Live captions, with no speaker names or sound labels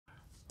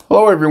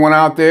Hello everyone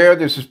out there,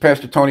 this is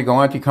Pastor Tony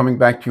Galante coming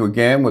back to you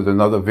again with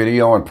another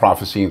video on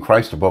prophecy in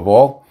Christ above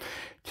all.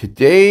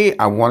 Today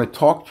I want to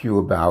talk to you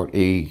about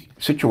a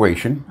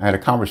situation. I had a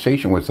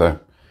conversation with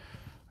a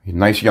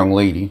nice young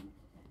lady.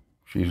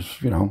 She's,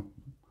 a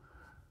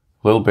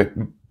little bit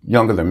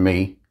younger than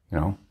me,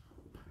 Her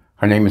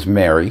name is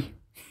Mary.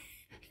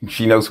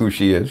 She knows who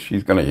she is.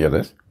 She's going to hear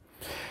this.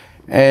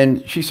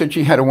 And she said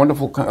she had a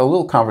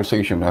little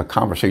conversation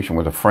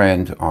with a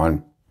friend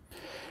on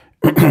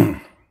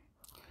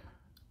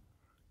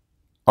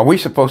are we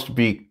supposed to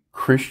be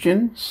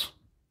Christians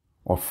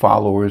or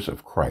followers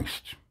of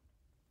Christ?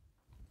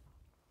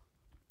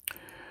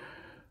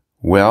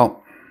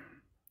 Well,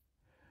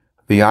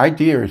 the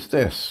idea is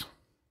this.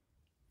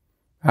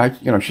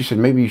 She said,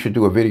 maybe you should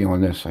do a video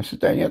on this. I said,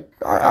 yeah,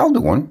 I'll do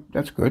one.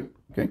 That's good.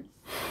 Okay.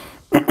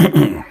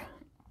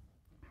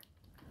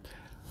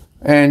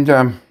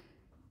 And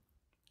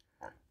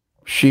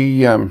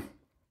she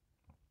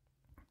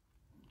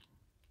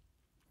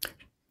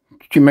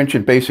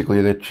mentioned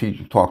basically that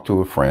she talked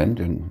to a friend,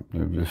 and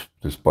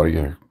this buddy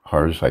of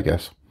hers, I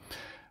guess.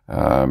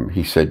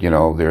 He said,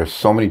 there are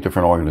so many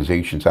different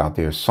organizations out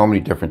there, so many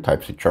different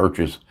types of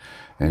churches,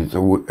 and so,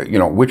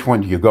 which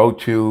one do you go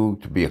to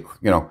be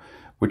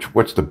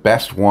what's the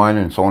best one,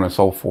 and so on and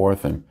so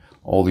forth, and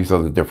all these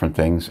other different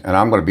things. And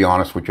I'm going to be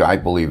honest with you, I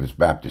believe it's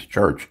Baptist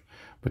Church,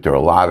 but there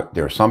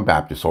are some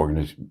Baptist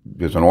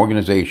there's an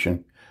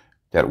organization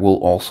that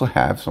will also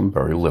have some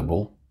very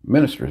liberal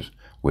ministers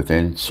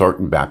within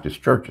certain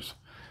Baptist churches.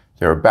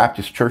 There are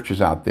Baptist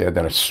churches out there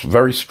that are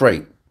very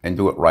straight and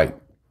do it right.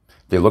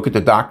 They look at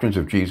the doctrines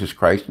of Jesus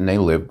Christ and they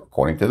live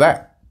according to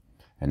that.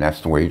 And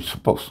that's the way it's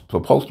supposed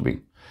to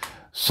be.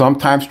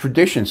 Sometimes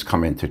traditions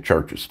come into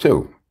churches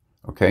too,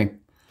 okay?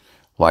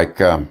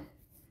 Like, I'll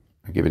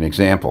give you an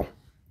example.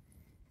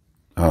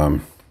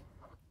 D.L.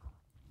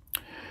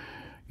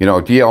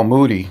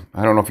 Moody,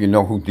 I don't know if you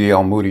know who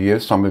D.L. Moody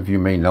is. Some of you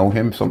may know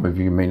him, some of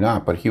you may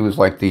not, but he was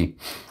like the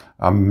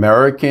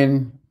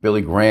American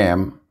Billy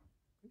Graham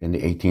in the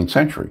 18th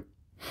century,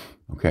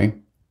 okay?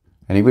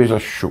 And he was a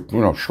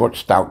short,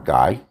 stout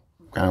guy,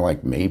 kind of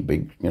like me,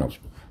 big,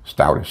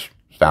 stoutish,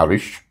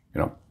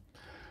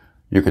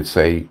 You could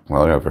say,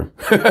 whatever,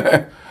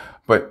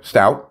 but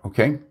stout,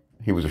 okay?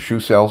 He was a shoe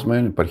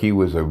salesman, but he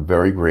was a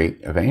very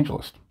great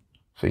evangelist,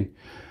 see?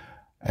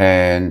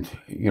 And,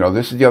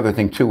 this is the other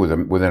thing too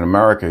within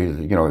America,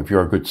 if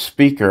you're a good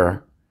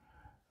speaker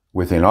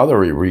within other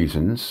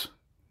reasons,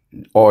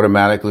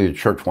 automatically the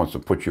church wants to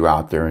put you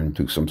out there and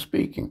do some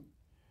speaking.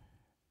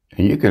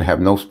 And you can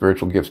have no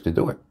spiritual gifts to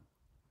do it,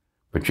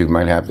 but you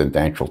might have the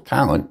natural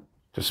talent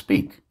to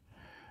speak.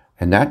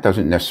 And that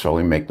doesn't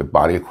necessarily make the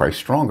body of Christ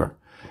stronger.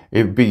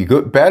 It'd be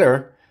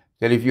better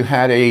that if you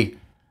had a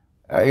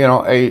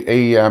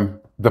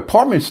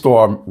department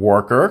store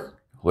worker,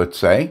 let's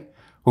say,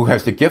 who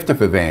has the gift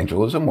of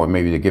evangelism, or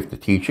maybe the gift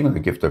of teaching, or the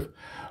gift of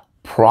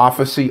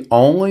prophecy,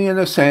 only in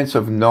the sense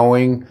of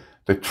knowing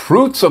the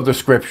truths of the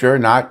scripture,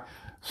 not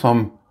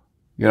some,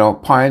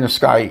 pie in the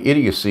sky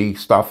idiocy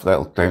stuff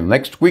that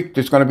next week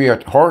there's going to be a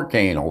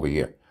hurricane over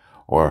here,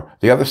 or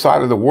the other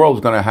side of the world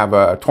is going to have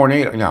a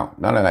tornado. No,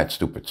 none of that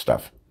stupid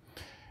stuff.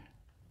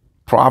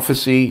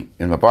 Prophecy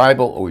in the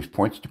Bible always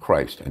points to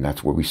Christ, and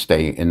that's where we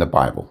stay in the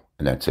Bible,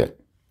 and that's it.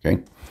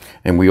 Okay?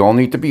 And we all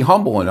need to be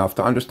humble enough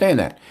to understand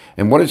that.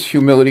 And what does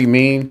humility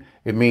mean?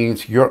 It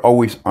means you're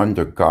always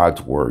under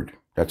God's word.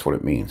 That's what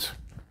it means.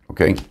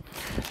 Okay?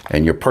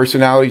 And your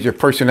personality is your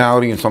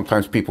personality, and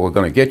sometimes people are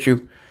going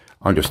to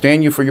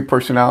understand you for your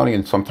personality,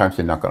 and sometimes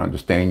they're not going to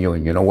understand you.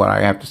 And you know what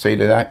I have to say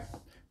to that?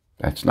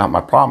 That's not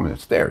my problem.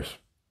 It's theirs.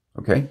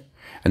 Okay?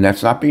 And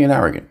that's not being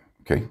arrogant.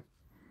 Okay?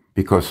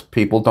 Because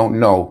people don't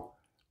know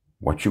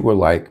what you were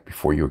like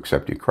before you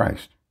accepted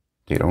Christ.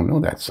 They don't know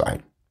that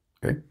side.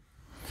 Okay?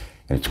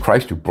 And it's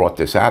Christ who brought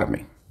this out of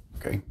me.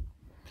 Okay?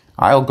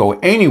 I'll go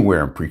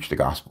anywhere and preach the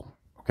gospel.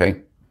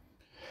 Okay?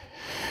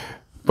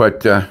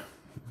 But,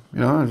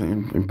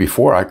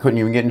 before I couldn't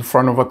even get in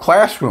front of a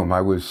classroom.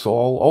 I was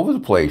all over the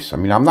place. I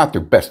mean, I'm not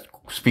the best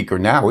speaker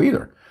now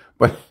either,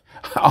 but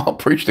I'll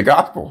preach the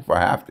gospel if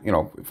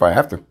I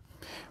have to,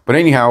 But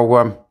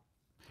anyhow,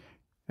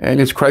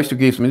 and it's Christ who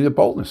gives me the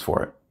boldness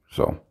for it.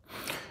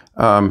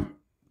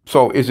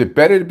 So is it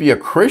better to be a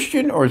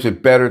Christian, or is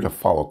it better to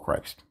follow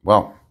Christ?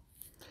 Well,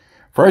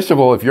 first of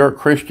all, if you're a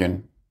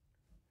Christian,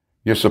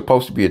 you're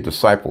supposed to be a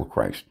disciple of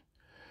Christ.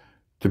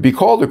 To be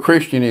called a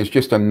Christian is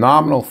just a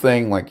nominal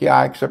thing, like, yeah,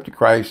 I accepted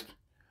Christ,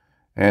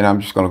 and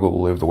I'm just going to go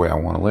live the way I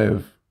want to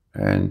live.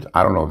 And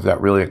I don't know, is that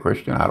really a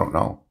Christian? I don't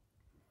know.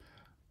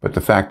 But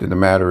the fact of the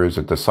matter is,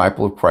 a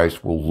disciple of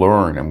Christ will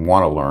learn and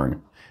want to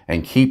learn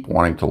and keep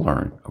wanting to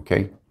learn,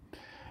 okay?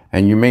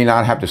 And you may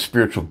not have the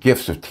spiritual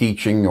gifts of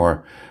teaching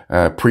or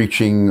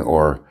preaching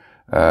or,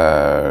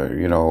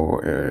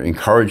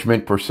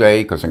 encouragement per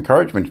se, because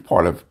encouragement is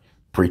part of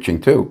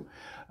preaching too.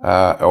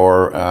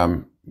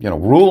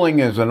 Ruling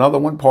is another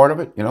one part of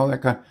it,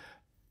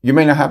 you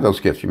may not have those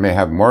gifts. You may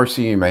have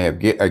mercy, you may have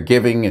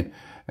giving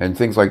and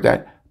things like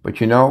that. But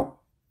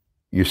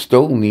you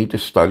still need to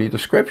study the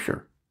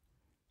scripture,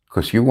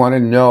 because you want to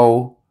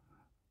know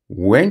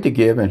when to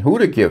give and who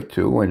to give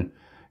to, and,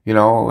 you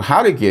know,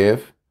 how to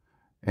give,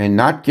 and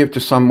not give to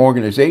some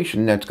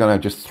organization that's going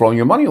to just throw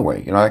your money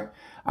away. You know,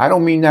 I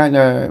don't mean that in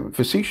a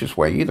facetious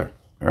way either.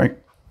 All right.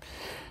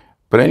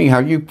 But anyhow,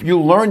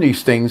 you learn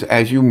these things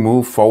as you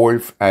move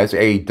forward as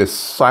a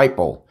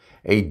disciple,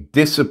 a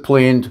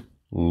disciplined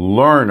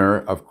learner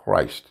of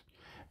Christ.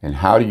 And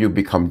how do you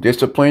become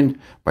disciplined?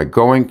 By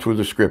going through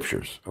the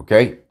scriptures,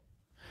 okay?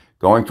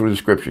 Going through the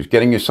scriptures,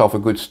 getting yourself a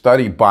good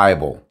study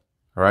Bible,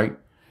 all right?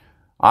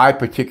 I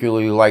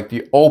particularly like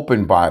the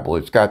open Bible.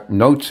 It's got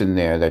notes in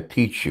there that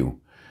teach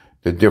you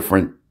the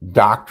different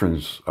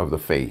doctrines of the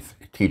faith.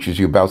 It teaches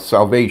you about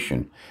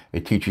salvation.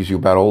 It teaches you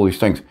about all these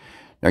things.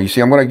 Now, you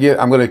see, I'm going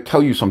to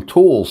tell you some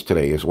tools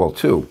today as well,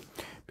 too,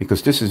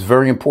 because this is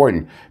very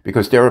important,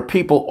 because there are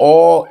people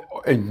all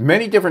in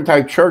many different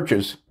type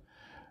churches,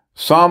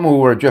 some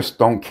who are just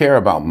don't care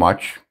about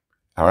much,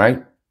 all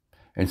right,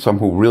 and some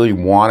who really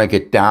want to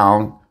get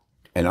down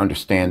and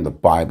understand the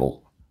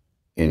Bible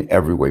in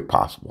every way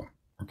possible,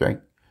 okay?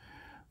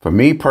 For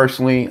me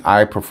personally,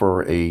 I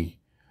prefer a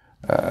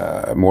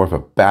more of a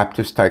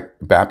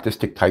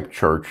Baptistic type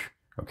church,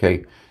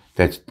 okay?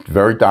 That's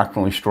very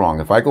doctrinally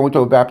strong. If I go into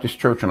a Baptist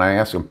church and I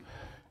ask them,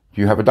 do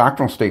you have a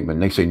doctrinal statement?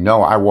 And they say,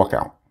 no, I walk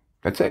out.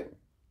 That's it.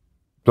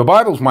 The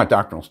Bible's my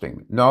doctrinal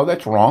statement. No,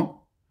 that's wrong.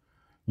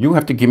 You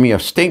have to give me a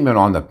statement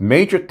on the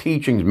major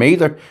teachings,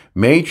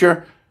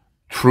 major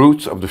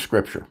truths of the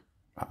scripture.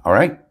 All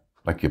right?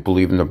 Like you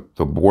believe in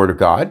the Word of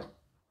God.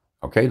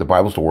 Okay, the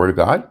Bible's the Word of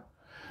God.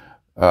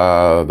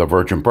 The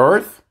virgin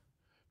birth.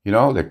 You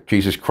know, that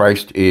Jesus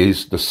Christ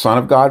is the Son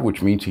of God,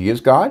 which means he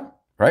is God.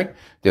 Right?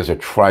 There's a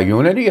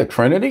triunity, a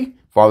trinity,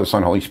 Father,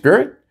 Son, Holy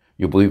Spirit.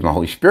 You believe in the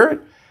Holy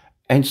Spirit,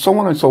 and so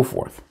on and so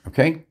forth.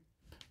 Okay?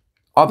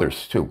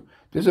 Others, too.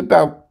 There's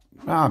about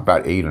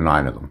 8 or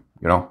 9 of them,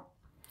 you know.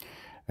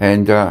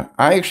 And I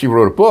actually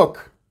wrote a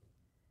book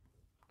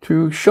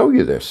to show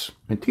you this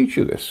and teach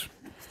you this.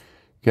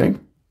 Okay?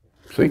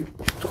 See?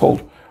 It's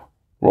called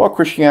Raw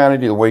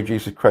Christianity, the Way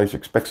Jesus Christ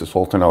Expects Us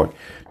All to Know It.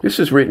 This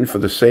is written for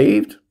the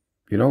saved,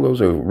 you know, those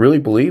who really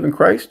believe in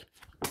Christ,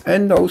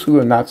 and those who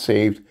are not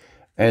saved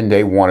and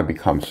they want to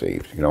become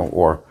saved, you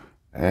know,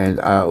 and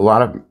a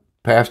lot of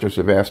pastors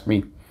have asked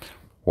me,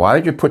 why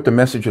did you put the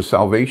message of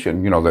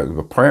salvation, you know,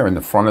 the prayer in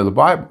the front of the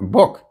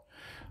book?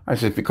 I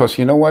said, because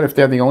you know what? If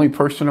they're the only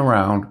person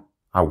around,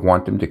 I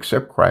want them to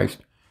accept Christ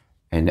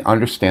and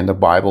understand the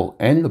Bible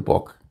and the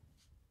book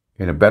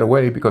in a better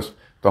way, because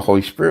the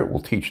Holy Spirit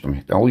will teach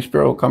them. The Holy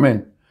Spirit will come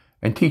in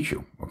and teach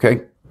you,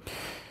 okay?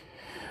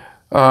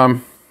 But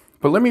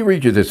let me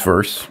read you this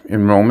verse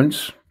in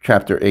Romans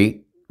chapter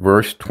 8,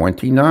 verse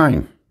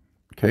 29.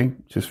 Okay,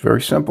 just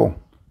very simple.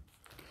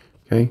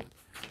 Okay,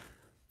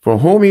 for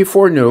whom he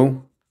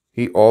foreknew,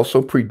 he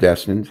also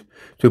predestined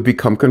to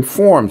become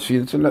conformed. See,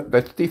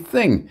 that's the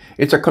thing.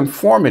 It's a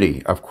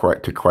conformity of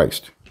Christ, to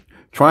Christ,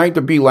 trying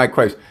to be like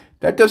Christ.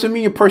 That doesn't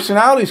mean your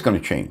personality is going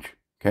to change.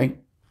 Okay,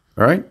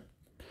 all right.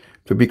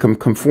 To become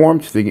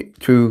conformed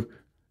to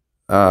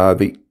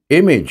the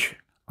image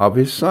of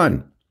his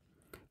Son,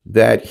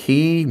 that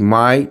he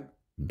might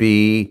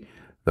be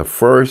the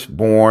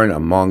firstborn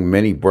among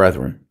many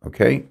brethren,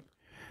 okay?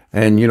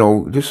 And, you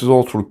know, this is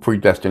all through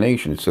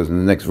predestination. It says in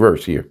the next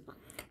verse here,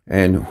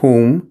 and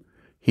whom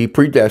he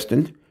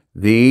predestined,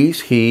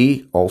 these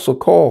he also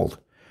called.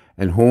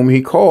 And whom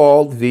he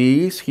called,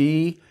 these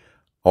he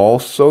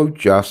also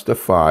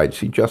justified.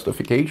 See,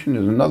 justification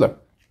is another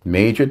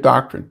major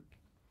doctrine.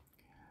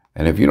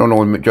 And if you don't know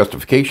what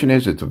justification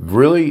is,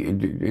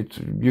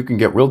 you can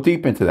get real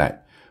deep into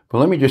that. But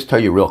let me just tell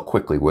you real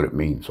quickly what it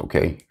means,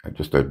 okay?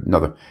 It's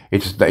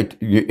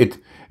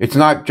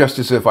not just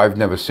as if I've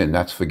never sinned.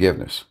 That's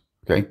forgiveness,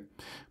 okay?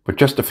 But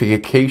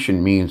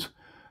justification means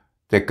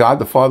that God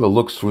the Father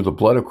looks through the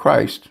blood of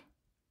Christ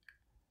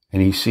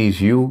and he sees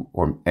you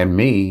and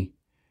me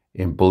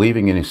in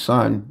believing in his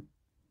Son,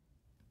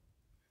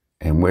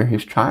 and we're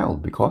his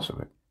child because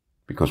of it,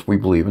 because we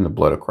believe in the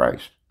blood of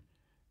Christ,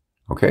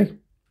 okay?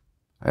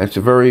 It's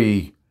a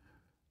very,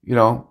 you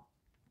know,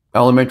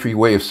 elementary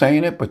way of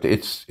saying it, but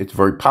it's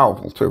very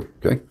powerful too.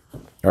 Okay,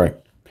 all right.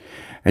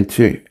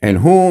 And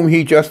whom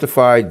he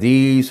justified,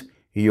 these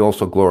he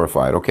also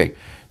glorified. Okay,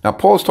 now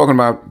Paul's talking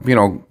about, you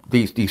know,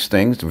 these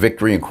things, the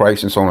victory in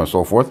Christ and so on and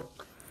so forth.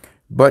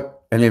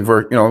 But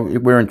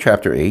we're in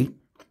chapter 8.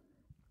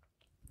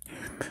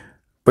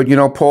 But you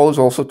know, Paul is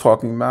also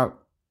talking about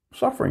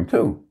suffering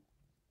too,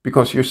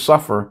 because you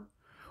suffer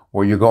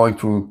or you're going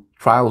through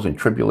trials and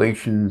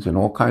tribulations and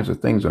all kinds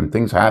of things, and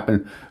things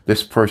happen.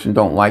 This person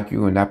don't like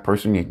you, and that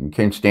person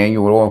can't stand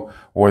you at all,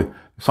 or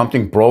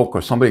something broke,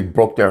 or somebody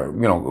broke their,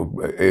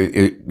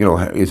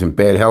 is in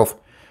bad health.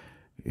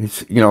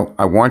 It's, you know,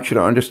 I want you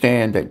to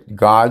understand that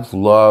God's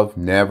love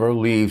never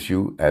leaves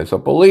you as a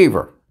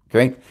believer.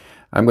 Okay,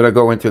 I'm going to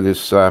go into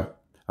this. Last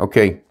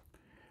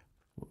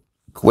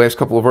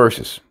couple of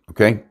verses.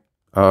 Okay,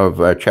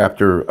 of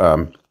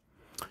chapter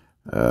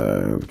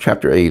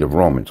 8 of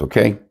Romans.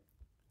 Okay,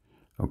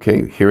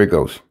 here it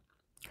goes.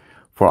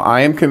 For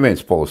I am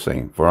convinced, Paul is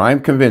saying, for I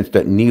am convinced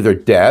that neither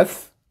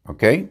death,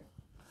 okay,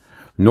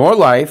 nor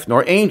life,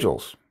 nor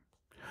angels,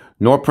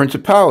 nor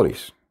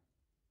principalities,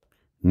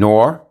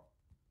 nor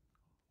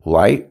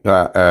light,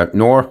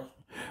 nor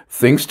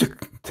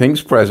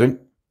things present,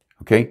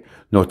 okay,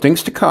 nor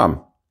things to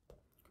come,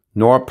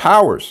 nor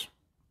powers.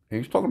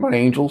 He's talking about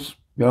angels,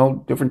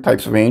 different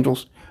types of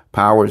angels,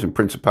 powers and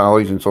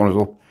principalities and so on and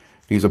so forth.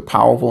 These are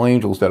powerful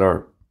angels that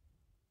are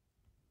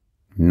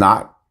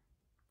not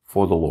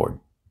for the Lord.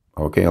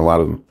 Okay, a lot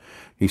of them.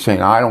 He's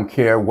saying, I don't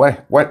care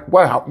what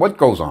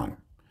goes on.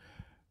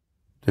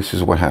 This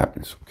is what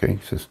happens. Okay,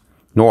 he says,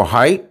 nor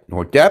height,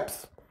 nor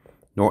depth,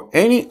 nor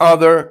any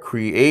other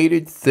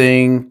created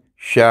thing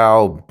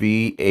shall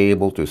be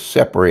able to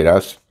separate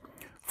us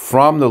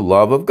from the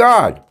love of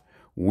God,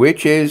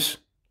 which is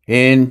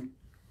in,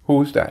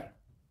 who's that?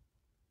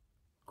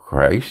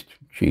 Christ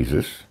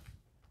Jesus,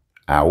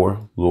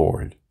 our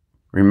Lord.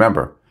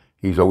 Remember,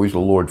 he's always the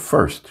Lord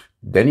first,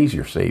 then he's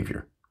your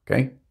Savior,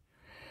 okay?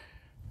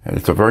 And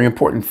it's a very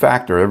important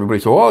factor. Everybody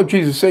says, oh,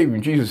 Jesus saved me,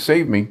 Jesus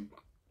saved me.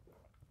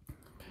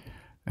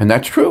 And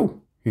that's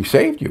true. He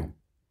saved you.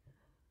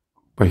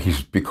 But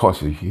because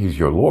he's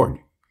your Lord.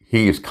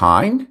 He is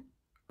kind,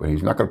 but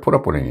he's not going to put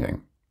up with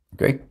anything,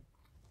 okay?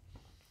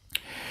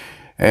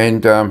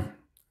 And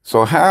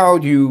so how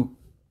do you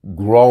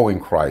grow in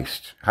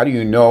Christ? How do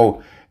you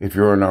know if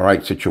you're in the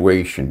right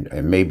situation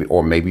and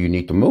maybe you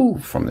need to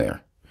move from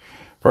there?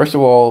 First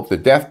of all, if the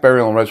death,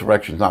 burial, and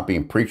resurrection is not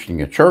being preached in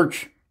your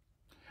church,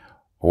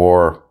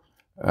 or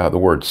the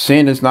word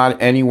sin is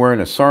not anywhere in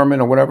a sermon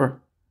or whatever,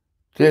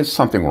 there's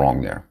something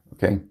wrong there,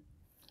 okay?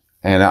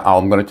 And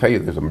I'm going to tell you,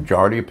 there's a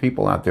majority of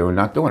people out there who are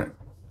not doing it,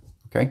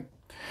 okay?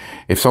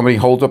 If somebody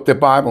holds up their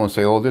Bible and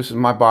say, oh, this is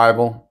my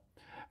Bible,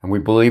 and we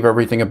believe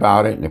everything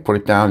about it, and they put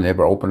it down and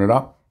never open it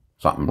up,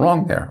 something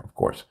wrong there, of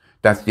course.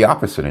 That's the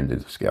opposite end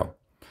of the scale.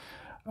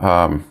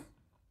 And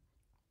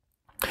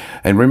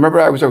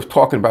remember, I was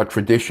talking about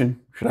tradition,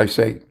 should I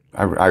say?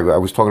 I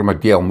was talking about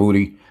D.L.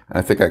 Moody, and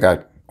I think I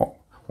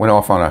went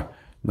off on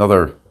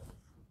another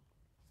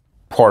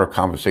part of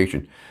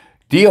conversation.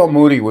 D.L.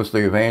 Moody was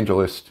the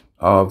evangelist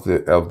of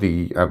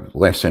the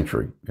last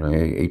century,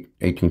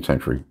 18th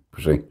century,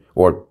 per se,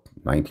 or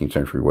 19th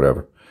century,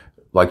 whatever,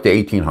 like the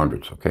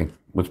 1800s, okay?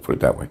 Let's put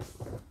it that way.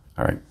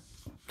 All right.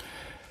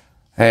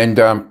 And,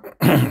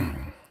 yeah,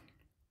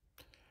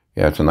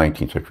 it's the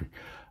 19th century.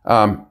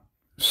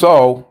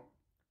 So,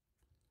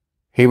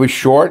 he was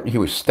short, he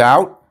was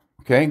stout,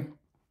 okay?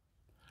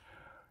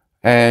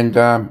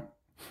 And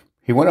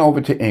he went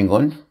over to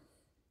England,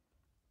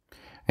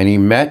 and he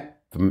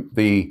met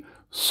the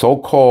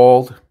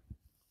so-called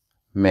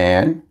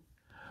man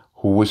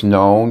who was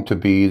known to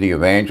be the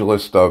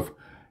evangelist of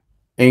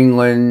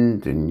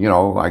England and,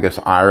 I guess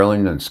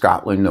Ireland and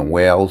Scotland and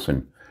Wales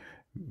and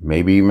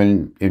maybe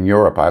even in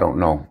Europe. I don't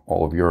know,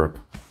 all of Europe.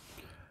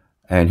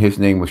 And his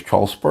name was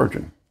Charles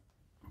Spurgeon,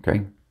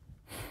 okay?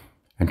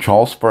 And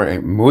Charles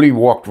Spurgeon, Moody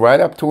walked right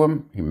up to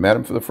him. He met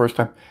him for the first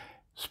time.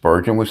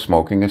 Spurgeon was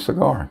smoking a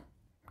cigar,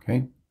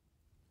 okay?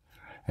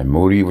 And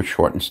Moody was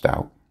short and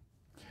stout.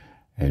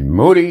 And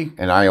Moody,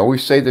 and I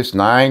always say this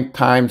 99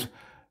 times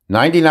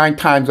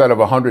out of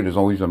 100, is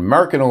always an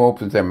American who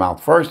opens their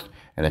mouth first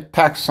and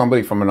attacks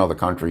somebody from another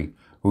country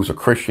who's a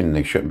Christian, and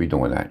they shouldn't be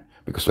doing that,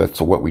 because that's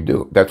what we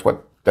do. That's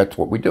what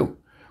we do.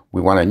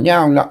 We want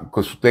to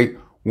because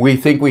we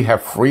think we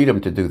have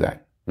freedom to do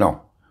that.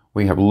 No,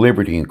 we have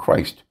liberty in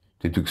Christ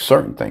to do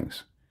certain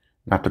things,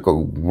 not to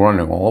go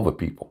running all over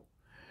people.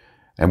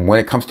 And when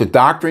it comes to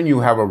doctrine, you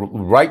have a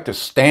right to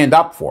stand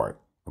up for it.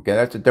 Okay,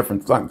 that's a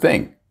different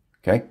thing.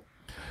 Okay,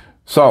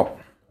 so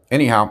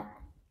anyhow,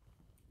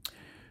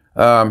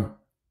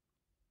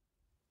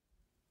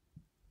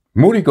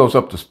 Moody goes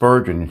up to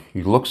Spurgeon.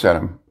 He looks at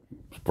him.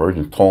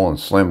 Spurgeon's tall and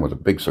slim with a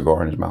big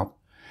cigar in his mouth.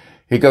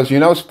 He goes,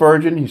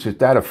 Spurgeon, he says,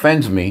 that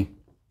offends me.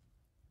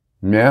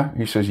 Yeah,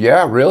 he says,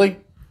 yeah,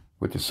 really?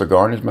 With the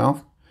cigar in his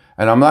mouth.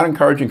 And I'm not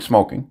encouraging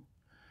smoking.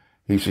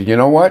 He said, you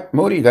know what,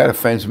 Moody, that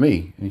offends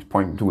me. And he's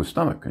pointing to his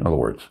stomach, in other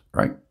words,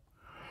 right?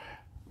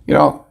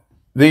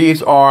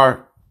 These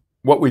are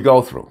what we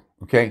go through,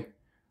 okay?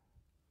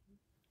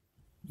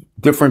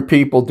 Different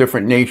people,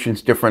 different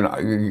nations, different,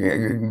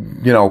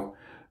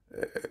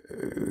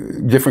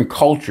 different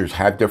cultures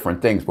have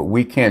different things, but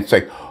we can't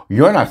say,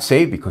 you're not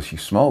saved because you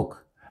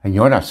smoke, and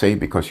you're not saved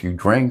because you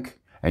drink,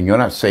 and you're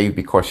not saved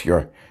because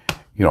you're,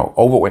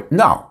 overweight.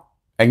 No.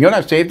 And you're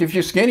not saved if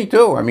you're skinny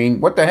too. I mean,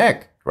 what the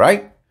heck,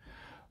 right?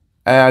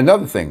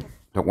 Another thing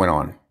that went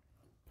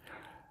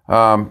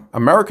on.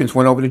 Americans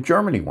went over to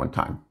Germany one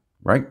time,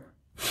 right?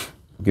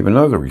 I'll give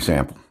another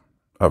example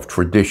of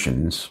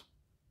traditions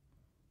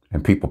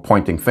and people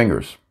pointing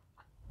fingers.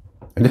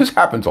 And this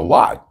happens a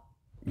lot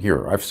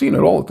here. I've seen it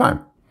all the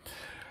time.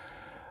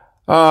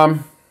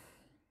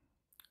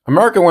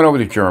 America went over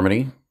to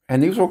Germany,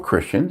 and these were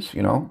Christians,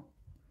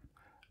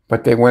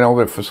 but they went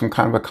over for some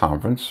kind of a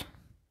conference.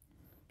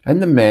 And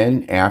the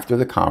men, after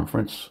the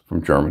conference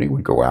from Germany,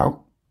 would go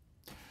out.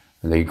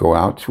 And they'd go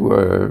out to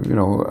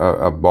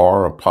a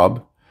bar, a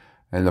pub.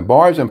 And the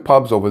bars and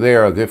pubs over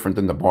there are different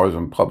than the bars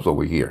and pubs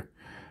over here.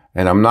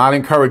 And I'm not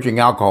encouraging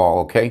alcohol,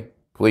 okay?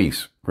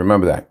 Please,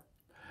 remember that.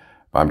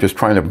 I'm just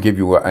trying to give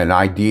you an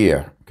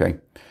idea, okay?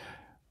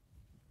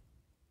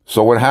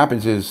 So what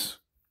happens is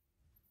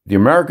the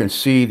Americans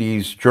see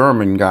these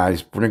German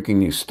guys drinking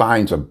these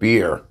steins of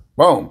beer.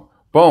 Boom,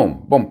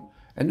 boom, boom.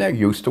 And they're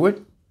used to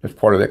it. It's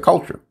part of their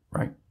culture,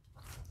 right?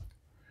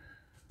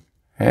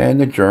 And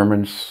the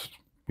Germans,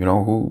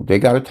 they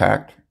got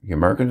attacked. The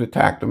Americans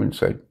attacked them and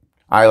said,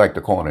 I like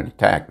to call it an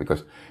attack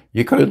because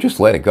you could have just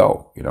let it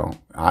go,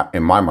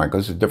 in my mind,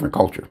 because it's a different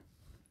culture.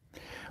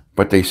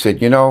 But they said,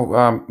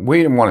 we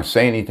didn't want to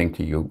say anything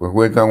to you, but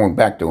we're going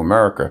back to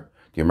America.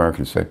 The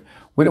Americans said,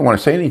 we didn't want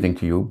to say anything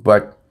to you,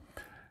 but,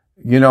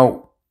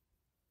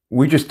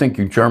 we just think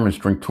you Germans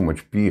drink too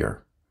much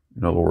beer.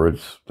 In other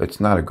words, that's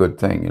not a good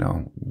thing,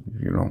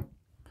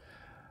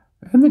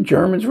 And the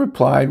Germans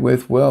replied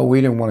with, well,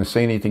 we didn't want to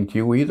say anything to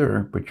you either,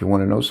 but you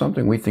want to know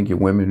something? We think you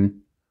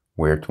women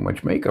wear too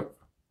much makeup,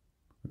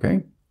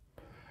 okay?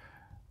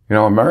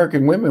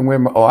 American women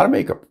wear a lot of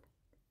makeup.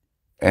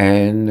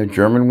 And the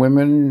German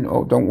women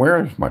don't wear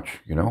as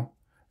much,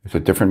 It's a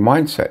different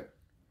mindset.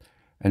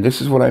 And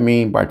this is what I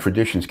mean by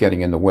traditions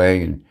getting in the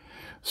way. And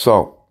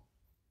so,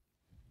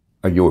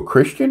 are you a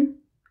Christian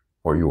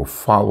or are you a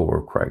follower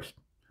of Christ?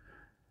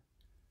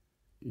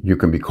 You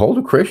can be called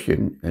a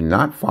Christian and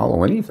not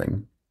follow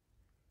anything.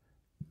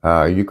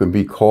 You can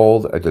be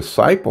called a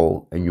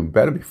disciple and you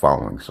better be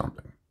following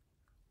something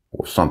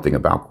or something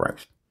about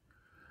Christ.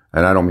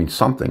 And I don't mean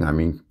something, I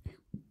mean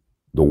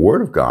the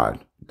Word of God.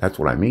 That's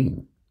what I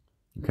mean.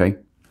 Okay?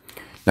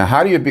 Now,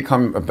 how do you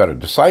become a better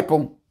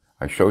disciple?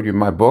 I showed you in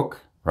my book,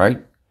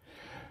 right?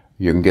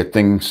 You can get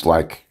things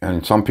like,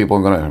 and some people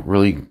are going to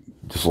really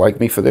dislike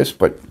me for this,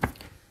 but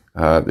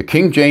the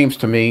King James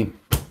to me,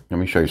 let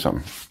me show you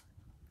something.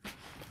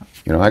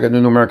 I got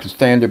the New American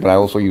Standard, but I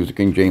also use the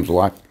King James a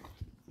lot.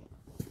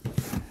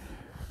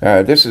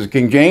 This is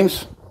King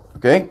James,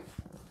 okay?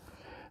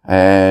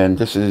 And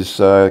this is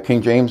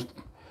King James,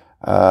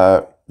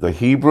 the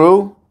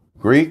Hebrew,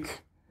 Greek,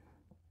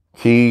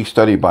 Key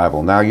Study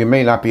Bible. Now, you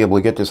may not be able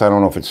to get this. I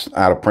don't know if it's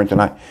out of print or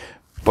not,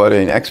 but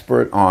an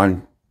expert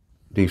on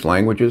these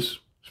languages,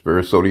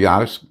 Spiros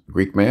Zodhiates,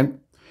 Greek man,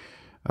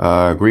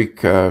 Greek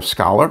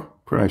scholar,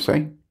 could I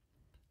say?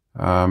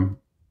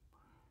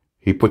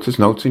 He puts his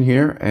notes in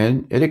here,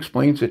 and it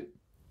explains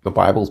the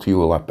Bible to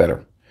you a lot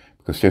better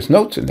because there's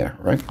notes in there,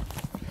 right?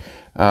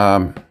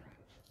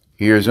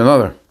 Here's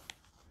another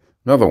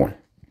one,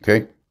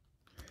 okay?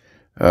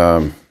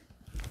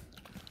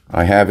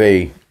 I have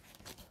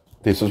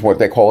this is what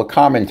they call a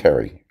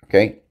commentary,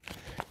 okay?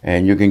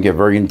 And you can get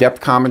very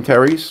in-depth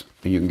commentaries,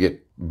 and you can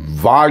get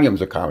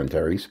volumes of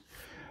commentaries,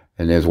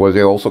 and there's what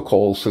they also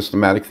call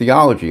systematic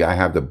theology. I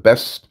have the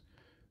best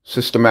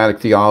systematic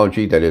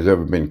theology that has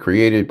ever been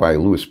created by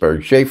Louis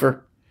Sperry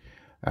Schaeffer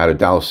out of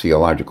Dallas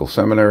Theological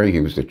Seminary. He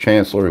was the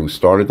chancellor who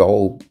started the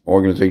whole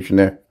organization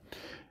there.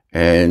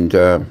 And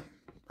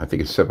I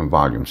think it's 7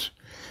 volumes.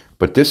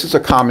 But this is a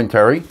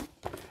commentary.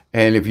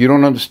 And if you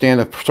don't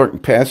understand a certain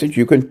passage,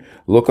 you can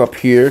look up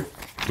here,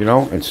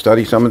 and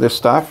study some of this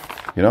stuff,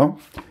 and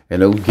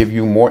it'll give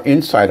you more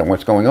insight on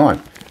what's going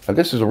on. Now,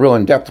 this is a real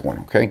in-depth one,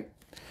 okay?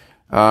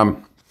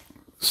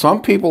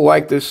 Some people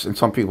like this, and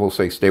some people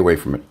say stay away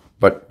from it.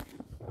 But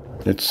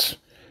it's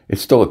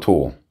still a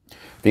tool.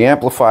 The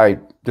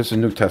Amplified, this is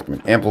New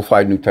Testament,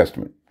 Amplified New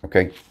Testament,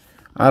 okay?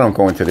 I don't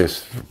go into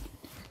this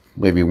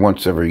maybe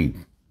once every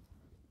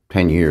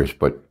 10 years,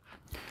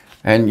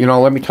 and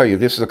let me tell you,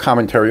 this is a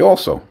commentary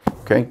also,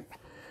 okay?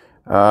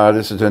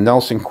 This is a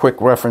Nelson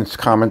Quick Reference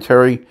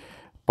Commentary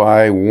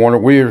by Warner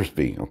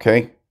Wiersbe,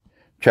 okay?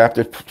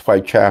 Chapter by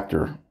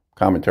chapter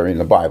commentary in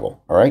the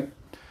Bible, all right?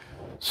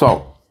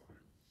 So,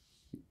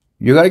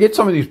 you got to get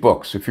some of these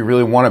books if you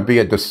really want to be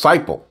a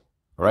disciple,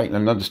 all right,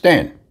 and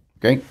understand,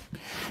 okay?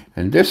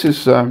 And this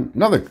is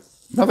another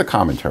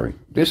commentary.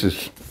 This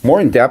is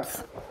more in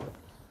depth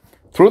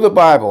through the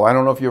Bible. I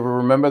don't know if you ever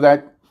remember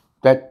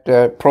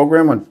that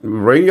program on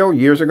radio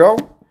years ago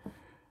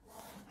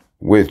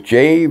with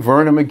J.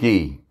 Vernon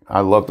McGee. I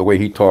love the way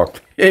he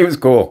talked. He was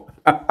cool.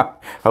 I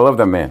love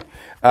that man.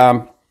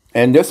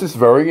 And this is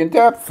very in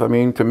depth. I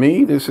mean, to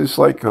me, this is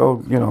like,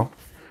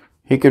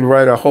 he could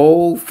write a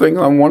whole thing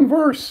on one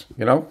verse,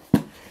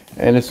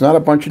 and it's not a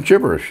bunch of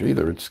gibberish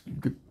either. It's,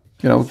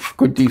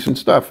 good, decent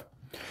stuff.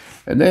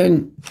 And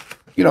then,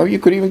 you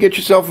could even get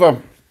yourself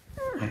a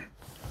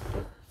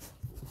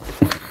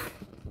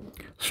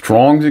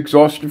Strong's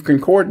Exhaustive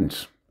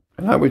Concordance.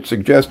 And I would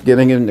suggest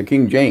getting in the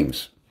King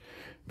James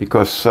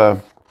because,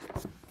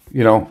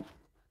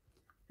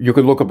 you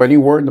could look up any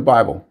word in the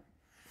Bible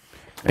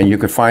and you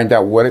could find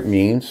out what it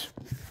means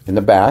in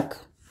the back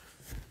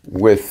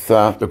with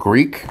the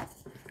Greek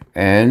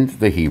and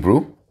the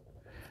Hebrew,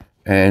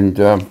 and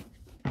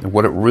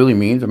what it really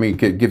means. I mean,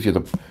 it gives you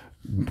the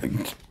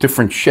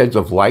different shades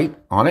of light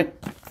on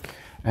it,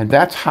 and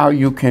that's how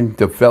you can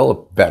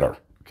develop better,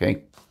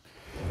 okay?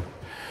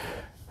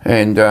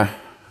 And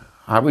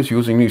I was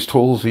using these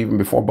tools even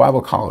before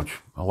Bible college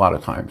a lot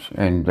of times,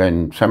 and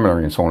then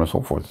seminary and so on and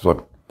so forth.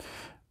 So,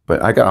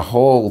 but I got a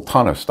whole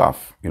ton of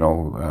stuff,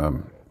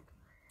 and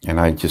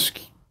I just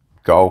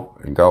go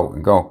and go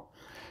and go.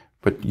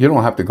 But you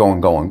don't have to go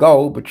and go and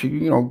go. But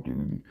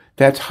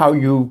that's how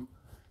you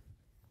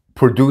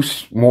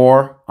produce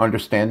more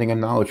understanding and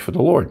knowledge for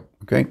the Lord.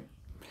 Okay,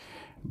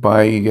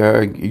 by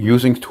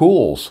using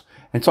tools.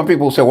 And some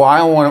people say, "Well, I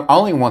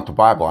only want the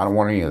Bible. I don't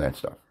want any of that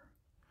stuff."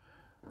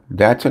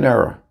 That's an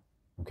error.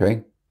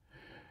 Okay.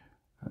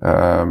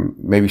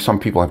 Maybe some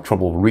people have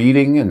trouble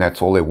reading, and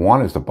that's all they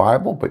want is the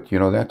Bible. But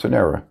that's an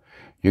error.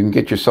 You can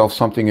get yourself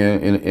something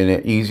in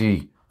an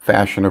easy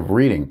fashion of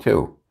reading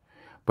too.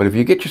 But if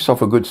you get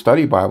yourself a good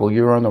study Bible,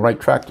 you're on the right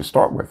track to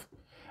start with.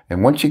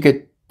 And once you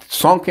get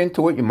sunk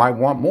into it, you might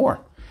want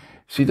more.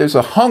 See, there's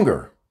a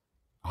hunger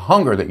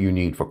that you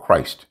need for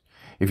Christ.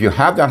 If you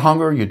have that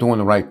hunger, you're doing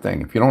the right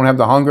thing. If you don't have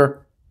the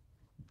hunger,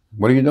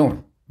 what are you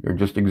doing? You're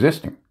just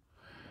existing.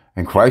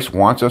 And Christ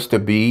wants us to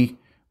be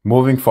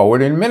moving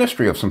forward in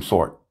ministry of some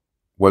sort,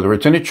 whether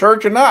it's in a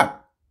church or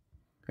not.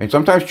 And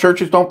sometimes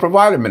churches don't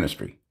provide a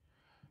ministry.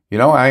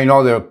 I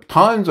know there are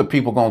tons of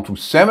people going through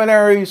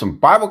seminaries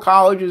and Bible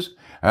colleges,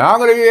 and I'm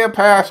going to be a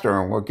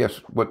pastor. And well,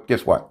 guess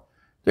what?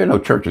 There are no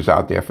churches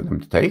out there for them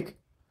to take.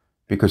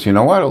 Because you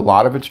know what? A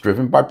lot of it's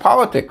driven by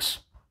politics.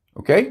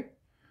 Okay?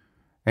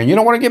 And you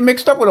don't want to get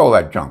mixed up with all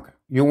that junk.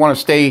 You want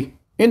to stay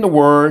in the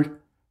Word,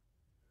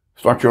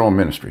 start your own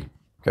ministry.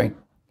 Okay?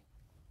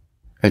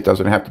 It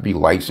doesn't have to be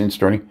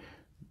licensed or anything.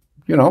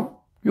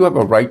 You have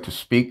a right to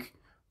speak,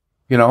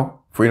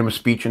 freedom of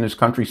speech in this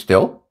country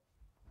still.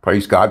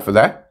 Praise God for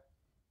that.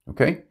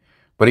 Okay?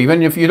 But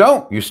even if you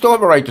don't, you still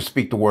have a right to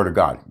speak the Word of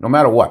God, no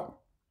matter what.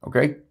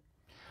 Okay?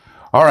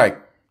 All right.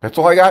 That's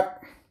all I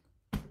got.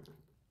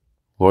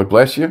 Lord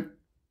bless you.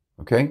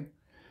 Okay?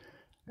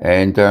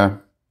 And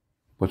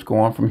let's go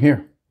on from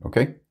here.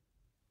 Okay?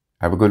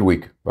 Have a good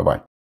week. Bye-bye.